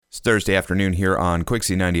It's Thursday afternoon here on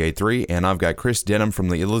Quixie 98.3, and I've got Chris Denham from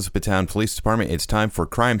the Elizabethtown Police Department. It's time for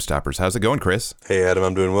Crime Stoppers. How's it going, Chris? Hey, Adam,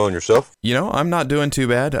 I'm doing well, and yourself? You know, I'm not doing too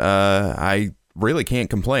bad. I really can't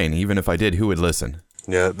complain. Even if I did, who would listen?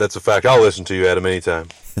 Yeah, that's a fact. I'll listen to you, Adam, anytime.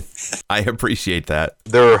 I appreciate that.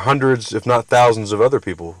 There are hundreds, if not thousands, of other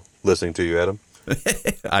people listening to you, Adam.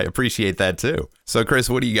 I appreciate that, too. So, Chris,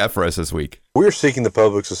 what do you got for us this week? We're seeking the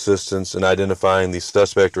public's assistance in identifying the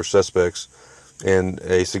suspect or suspects and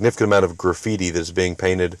a significant amount of graffiti that's being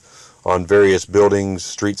painted on various buildings,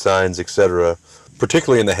 street signs, etc.,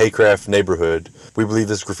 particularly in the Haycraft neighborhood. We believe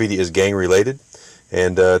this graffiti is gang-related,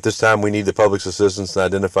 and at this time we need the public's assistance in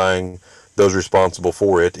identifying those responsible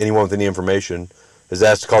for it. Anyone with any information is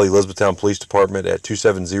asked to call the Elizabethtown Police Department at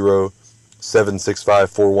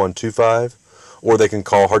 270-765-4125, or they can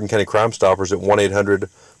call Hardin County Crime Stoppers at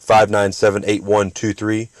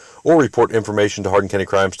 1-800-597-8123, or report information to Hardin County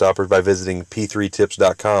Crime Stoppers by visiting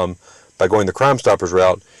p3tips.com. By going the Crime Stoppers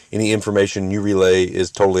route, any information you relay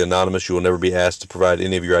is totally anonymous. You will never be asked to provide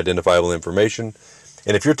any of your identifiable information.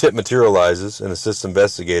 And if your tip materializes and assists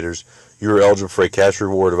investigators, you are eligible for a cash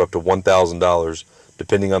reward of up to $1,000,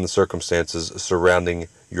 depending on the circumstances surrounding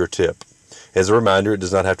your tip. As a reminder, it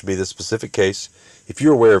does not have to be this specific case. If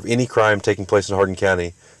you're aware of any crime taking place in Hardin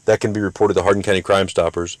County, that can be reported to Hardin County Crime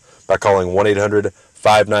Stoppers by calling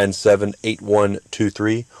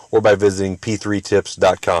 1-800-597-8123 or by visiting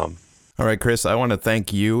p3tips.com. All right, Chris, I want to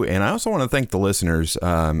thank you, and I also want to thank the listeners.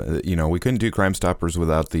 We couldn't do Crime Stoppers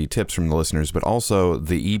without the tips from the listeners, but also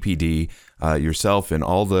the EPD, yourself, and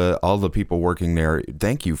all the people working there.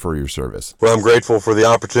 Thank you for your service. Well, I'm grateful for the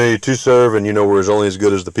opportunity to serve, and we're only as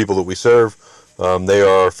good as the people that we serve. They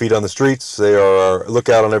are our feet on the streets. They are our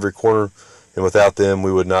lookout on every corner, and without them,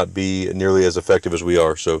 we would not be nearly as effective as we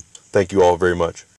are. So thank you all very much.